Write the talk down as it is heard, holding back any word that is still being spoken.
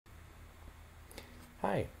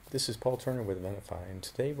Hi, this is Paul Turner with Venafi, and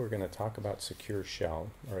today we're going to talk about Secure Shell,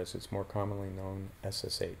 or as it's more commonly known,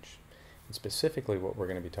 SSH. And specifically what we're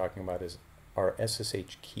going to be talking about is our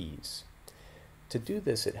SSH keys. To do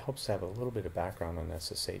this, it helps to have a little bit of background on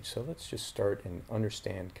SSH, so let's just start and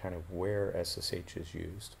understand kind of where SSH is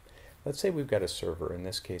used. Let's say we've got a server, in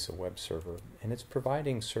this case a web server, and it's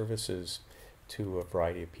providing services to a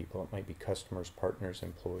variety of people. It might be customers, partners,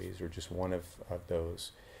 employees, or just one of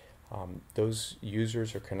those. Those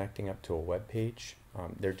users are connecting up to a web page.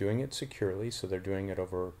 They're doing it securely, so they're doing it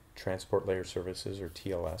over Transport Layer Services, or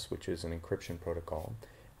TLS, which is an encryption protocol.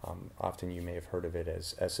 Often you may have heard of it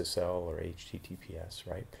as SSL or HTTPS,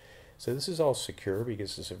 right? So this is all secure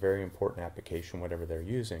because it's a very important application, whatever they're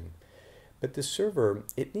using. But the server,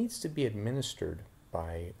 it needs to be administered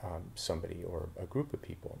by somebody or a group of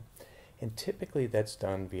people. And typically that's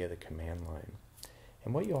done via the command line.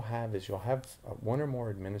 And what you'll have is one or more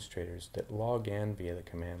administrators that log in via the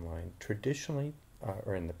command line. Traditionally,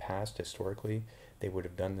 or in the past, historically, they would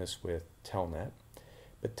have done this with Telnet.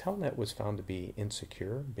 But Telnet was found to be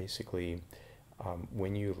insecure. Basically,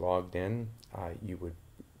 when you logged in, you would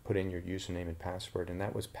put in your username and password, and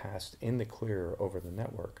that was passed in the clear over the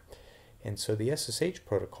network. And so the SSH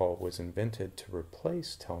protocol was invented to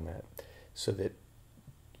replace Telnet so that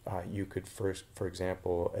you could first, for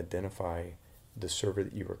example, identify the server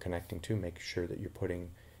that you were connecting to, make sure that you're putting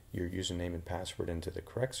your username and password into the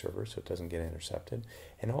correct server so it doesn't get intercepted,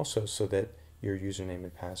 and also so that your username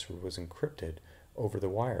and password was encrypted over the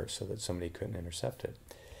wire so that somebody couldn't intercept it.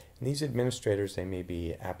 And these administrators, they may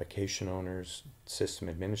be application owners, system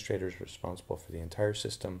administrators responsible for the entire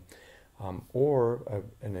system, or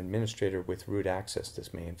an administrator with root access.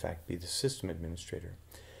 This may in fact be the system administrator.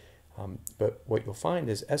 But what you'll find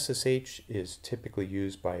is SSH is typically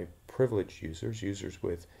used by privileged users, users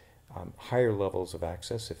with higher levels of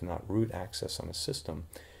access, if not root access on a system,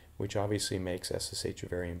 which obviously makes SSH a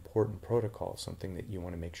very important protocol, something that you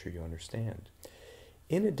want to make sure you understand.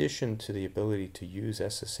 In addition to the ability to use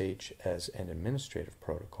SSH as an administrative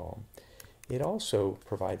protocol, it also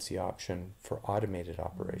provides the option for automated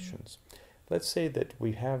operations. Let's say that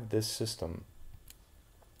we have this system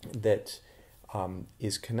that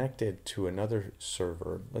is connected to another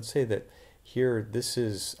server. Let's say that here this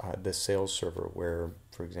is the sales server where,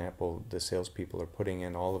 for example, the salespeople are putting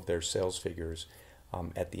in all of their sales figures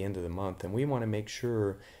at the end of the month, and we want to make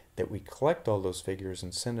sure that we collect all those figures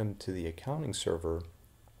and send them to the accounting server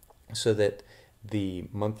so that the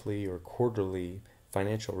monthly or quarterly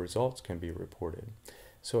financial results can be reported.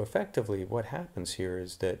 So effectively what happens here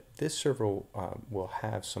is that this server will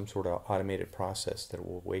have some sort of automated process that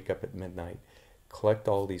will wake up at midnight, collect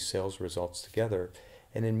all these sales results together,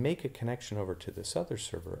 and then make a connection over to this other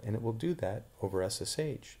server, and it will do that over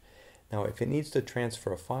SSH. Now if it needs to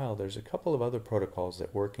transfer a file, there's a couple of other protocols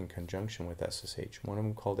that work in conjunction with SSH. One of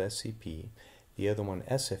them called SCP, the other one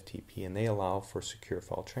SFTP, and they allow for secure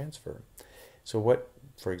file transfer. So what,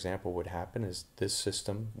 for example, would happen is this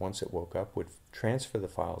system, once it woke up, would transfer the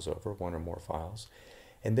files over, one or more files,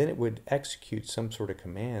 and then it would execute some sort of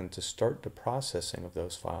command to start the processing of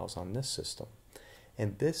those files on this system.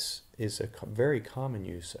 And this is a very common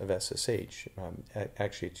use of SSH.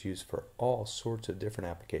 Actually, it's used for all sorts of different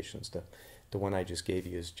applications. The one I just gave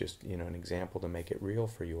you is just an example to make it real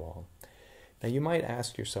for you all. Now you might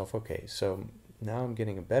ask yourself, okay, so now I'm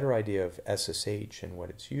getting a better idea of SSH and what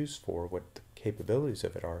it's used for, what the capabilities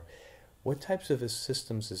of it are. What types of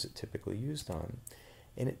systems is it typically used on?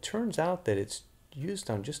 And it turns out that it's used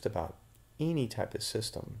on just about any type of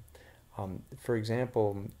system. For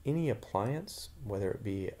example, any appliance, whether it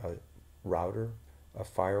be a router, a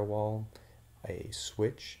firewall, a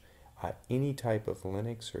switch, any type of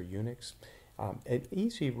Linux or Unix. An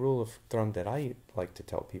easy rule of thumb that I like to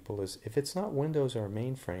tell people is if it's not Windows or a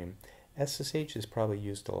mainframe, SSH is probably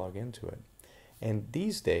used to log into it. And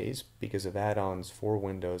these days, because of add-ons for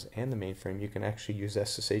Windows and the mainframe, you can actually use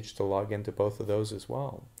SSH to log into both of those as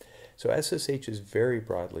well. So SSH is very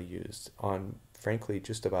broadly used on, frankly,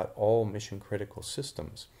 just about all mission-critical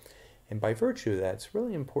systems. And by virtue of that, it's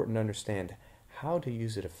really important to understand how to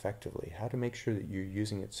use it effectively, how to make sure that you're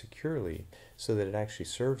using it securely so that it actually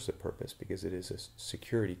serves the purpose, because it is a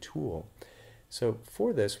security tool. So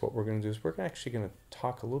for this, what we're going to do is we're actually going to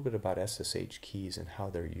talk a little bit about SSH keys and how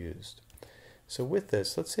they're used. So with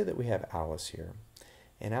this, let's say that we have Alice here.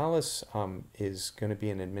 And Alice is going to be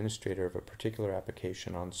an administrator of a particular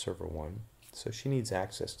application on server 1. So she needs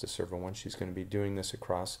access to server 1. She's going to be doing this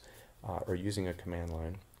across or using a command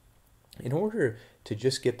line. In order to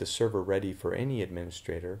just get the server ready for any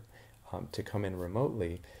administrator to come in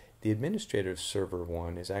remotely, the administrator of server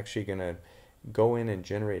 1 is actually going to go in and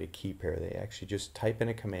generate a key pair. They actually just type in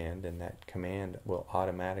a command, and that command will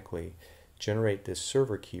automatically generate this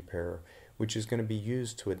server key pair, which is going to be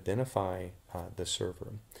used to identify the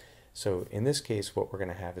server. So in this case, what we're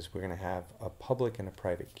going to have is we're going to have a public and a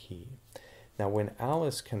private key. Now when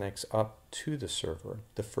Alice connects up to the server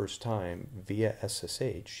the first time via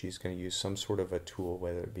SSH, she's going to use some sort of a tool,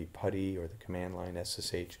 whether it be PuTTY or the command line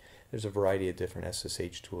SSH. There's a variety of different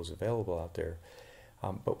SSH tools available out there.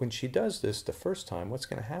 But when she does this the first time, what's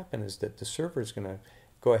going to happen is that the server is going to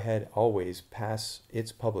go ahead always pass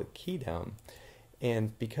its public key down.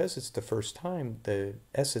 And because it's the first time, the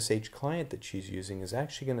SSH client that she's using is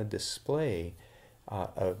actually going to display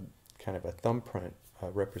a kind of a thumbprint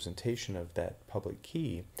representation of that public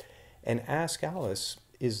key and ask Alice,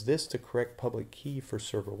 is this the correct public key for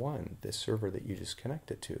server 1, this server that you just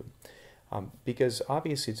connected to? Because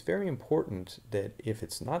obviously it's very important that if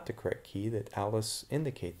it's not the correct key, that Alice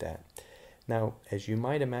indicate that. Now, as you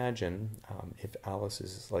might imagine, if Alice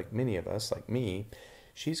is like many of us, like me,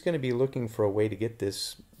 she's going to be looking for a way to get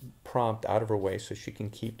this prompt out of her way so she can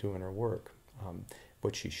keep doing her work.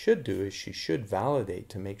 What she should do is she should validate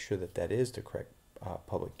to make sure that that is the correct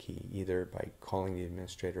public key, either by calling the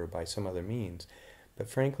administrator or by some other means. But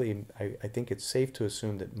frankly, I think it's safe to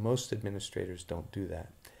assume that most administrators don't do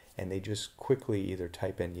that. And they just quickly either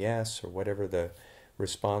type in yes or whatever the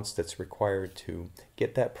response that's required to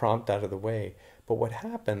get that prompt out of the way. But what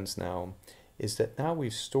happens now is that now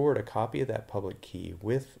we've stored a copy of that public key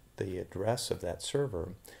with the address of that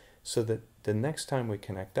server so that the next time we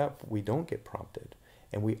connect up, we don't get prompted.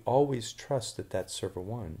 And we always trust that that's server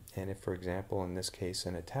 1. And if, for example, in this case,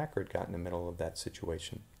 an attacker had got in the middle of that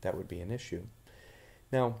situation, that would be an issue.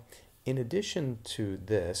 Now, in addition to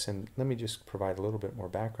this, and let me just provide a little bit more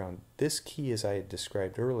background, this key, as I had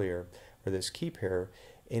described earlier, or this key pair,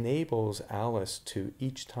 enables Alice to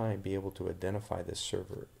each time be able to identify this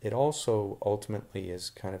server. It also ultimately is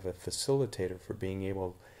kind of a facilitator for being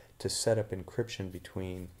able to set up encryption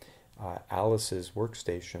between Alice's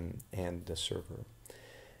workstation and the server.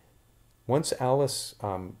 Once Alice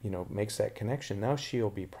makes that connection, now she'll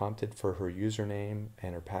be prompted for her username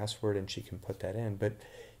and her password, and she can put that in. But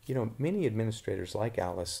many administrators like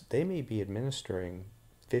Alice, they may be administering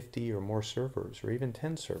 50 or more servers or even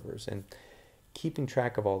 10 servers, and keeping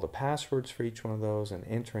track of all the passwords for each one of those and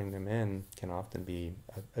entering them in can often be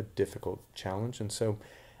a difficult challenge. And so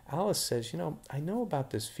Alice says, I know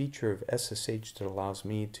about this feature of SSH that allows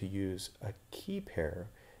me to use a key pair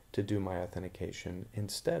to do my authentication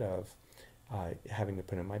instead of having to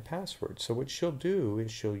put in my password. So what she'll do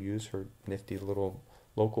is she'll use her nifty little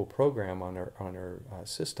local program on her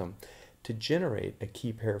system to generate a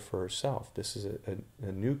key pair for herself. This is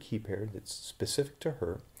a new key pair that's specific to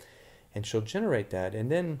her, and she'll generate that.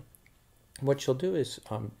 And then what she'll do is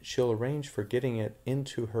she'll arrange for getting it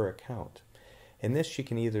into her account. And this she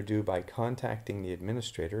can either do by contacting the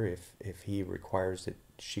administrator if he requires that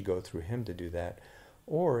she go through him to do that,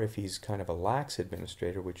 or if he's kind of a lax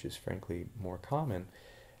administrator, which is frankly more common,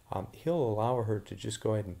 he'll allow her to just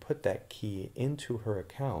go ahead and put that key into her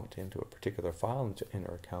account, into a particular file in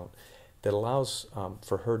her account, that allows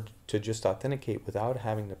for her to just authenticate without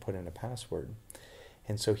having to put in a password.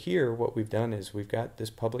 And so here what we've done is we've got this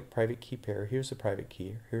public-private key pair. Here's the private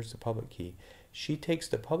key, here's the public key. She takes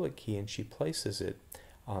the public key and she places it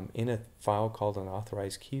in a file called an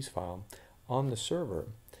authorized keys file on the server.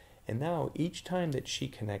 And now each time that she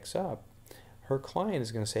connects up, her client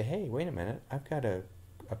is going to say, hey, wait a minute, I've got a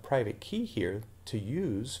private key here to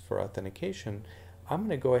use for authentication. I'm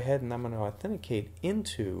going to go ahead and I'm going to authenticate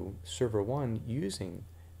into server 1 using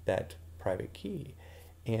that private key.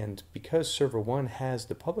 And because server 1 has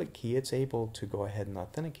the public key, it's able to go ahead and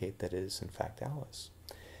authenticate that it is in fact Alice.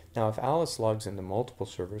 Now if Alice logs into multiple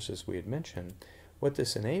servers, as we had mentioned, what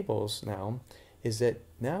this enables now is that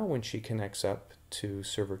now when she connects up to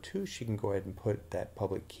server 2, she can go ahead and put that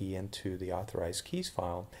public key into the authorized keys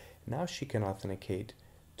file. Now she can authenticate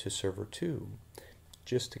to server 2.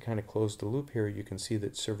 Just to kind of close the loop here, you can see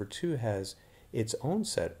that server 2 has its own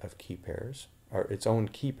set of key pairs, or its own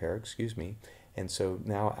key pair, excuse me, and so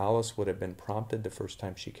now Alice would have been prompted the first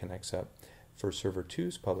time she connects up for server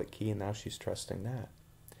 2's public key, and now she's trusting that.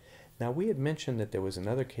 Now we had mentioned that there was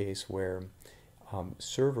another case where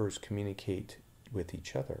servers communicate with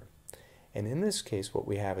each other. And in this case what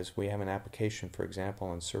we have is we have an application, for example,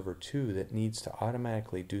 on server 2 that needs to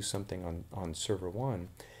automatically do something on server 1,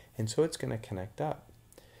 and so it's going to connect up.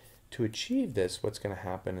 To achieve this, what's going to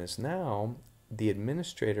happen is now the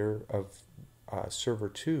administrator of server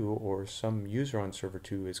 2 or some user on server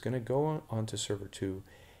 2 is going to go onto server 2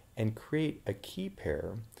 and create a key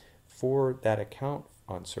pair for that account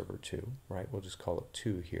on server 2, right? We'll just call it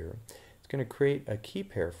 2 here. It's going to create a key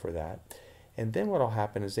pair for that. And then what will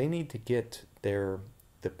happen is they need to get the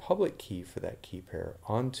public key for that key pair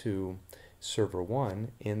onto server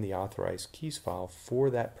 1 in the authorized keys file for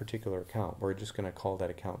that particular account. We're just going to call that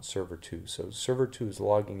account server 2. So server 2 is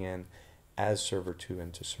logging in as server 2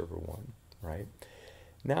 into server 1, right?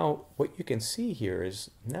 Now, what you can see here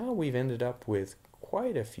is now we've ended up with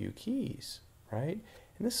quite a few keys, right?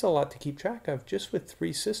 And this is a lot to keep track of just with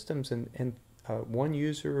 3 systems and one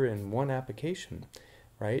user and one application,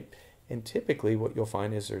 right? And typically what you'll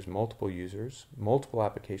find is there's multiple users, multiple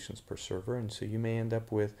applications per server, and so you may end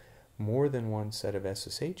up with more than one set of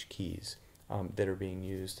SSH keys that are being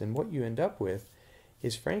used. And what you end up with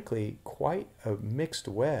is frankly quite a mixed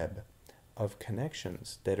web of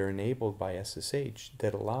connections that are enabled by SSH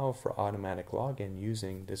that allow for automatic login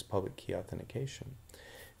using this public key authentication.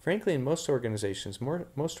 Frankly, in most organizations,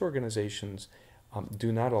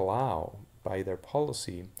 do not allow, by their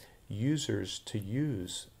policy, users to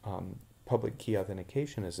use public key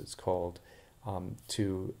authentication, as it's called,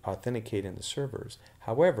 to authenticate in the servers.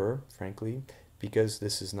 However, frankly, because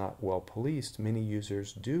this is not well policed, many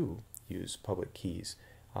users do use public key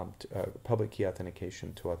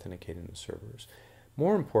authentication to authenticate in the servers.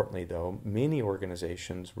 More importantly, though, many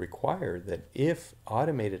organizations require that if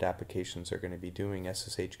automated applications are going to be doing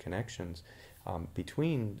SSH connections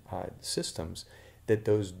between systems, that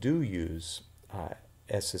those do use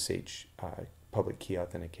SSH public key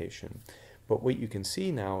authentication. But what you can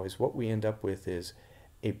see now is what we end up with is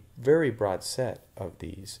a very broad set of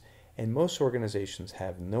these, and most organizations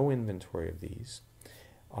have no inventory of these.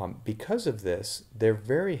 Because of this, they're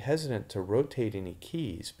very hesitant to rotate any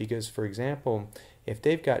keys because, for example, if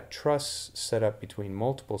they've got trusts set up between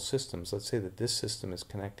multiple systems, let's say that this system is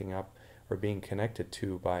connecting up or being connected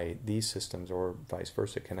to by these systems or vice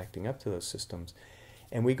versa, connecting up to those systems,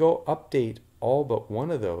 and we go update all but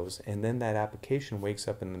one of those, and then that application wakes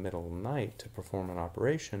up in the middle of the night to perform an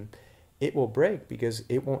operation, it will break because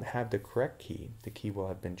it won't have the correct key. The key will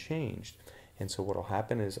have been changed. And so what will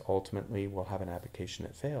happen is ultimately we'll have an application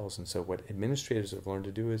that fails. And so what administrators have learned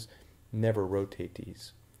to do is never rotate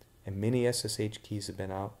these. And many SSH keys have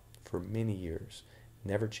been out for many years,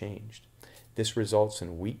 never changed. This results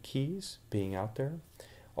in weak keys being out there.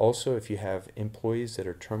 Also, if you have employees that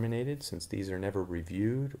are terminated, since these are never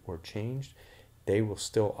reviewed or changed, they will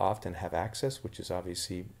still often have access, which is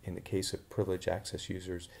obviously, in the case of privileged access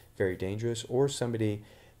users, very dangerous, or somebody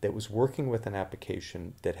that was working with an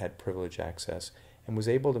application that had privileged access and was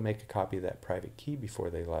able to make a copy of that private key before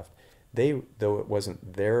they left. Though it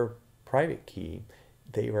wasn't their private key,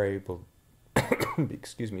 they were able,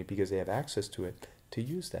 excuse me, because they have access to it, to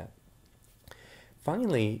use that.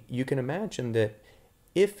 Finally, you can imagine that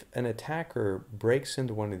if an attacker breaks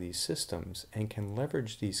into one of these systems and can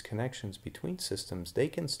leverage these connections between systems, they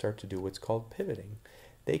can start to do what's called pivoting.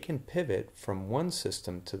 They can pivot from one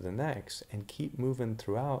system to the next and keep moving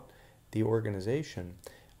throughout the organization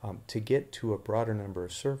to get to a broader number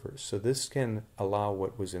of servers. So this can allow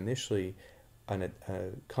what was initially a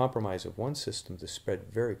compromise of one system to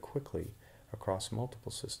spread very quickly across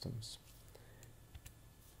multiple systems.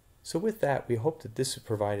 So with that, we hope that this has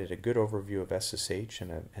provided a good overview of SSH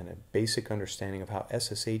and a basic understanding of how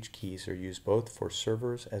SSH keys are used both for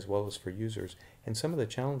servers as well as for users, and some of the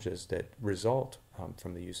challenges that result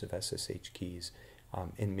from the use of SSH keys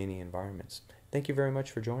in many environments. Thank you very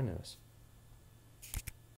much for joining us.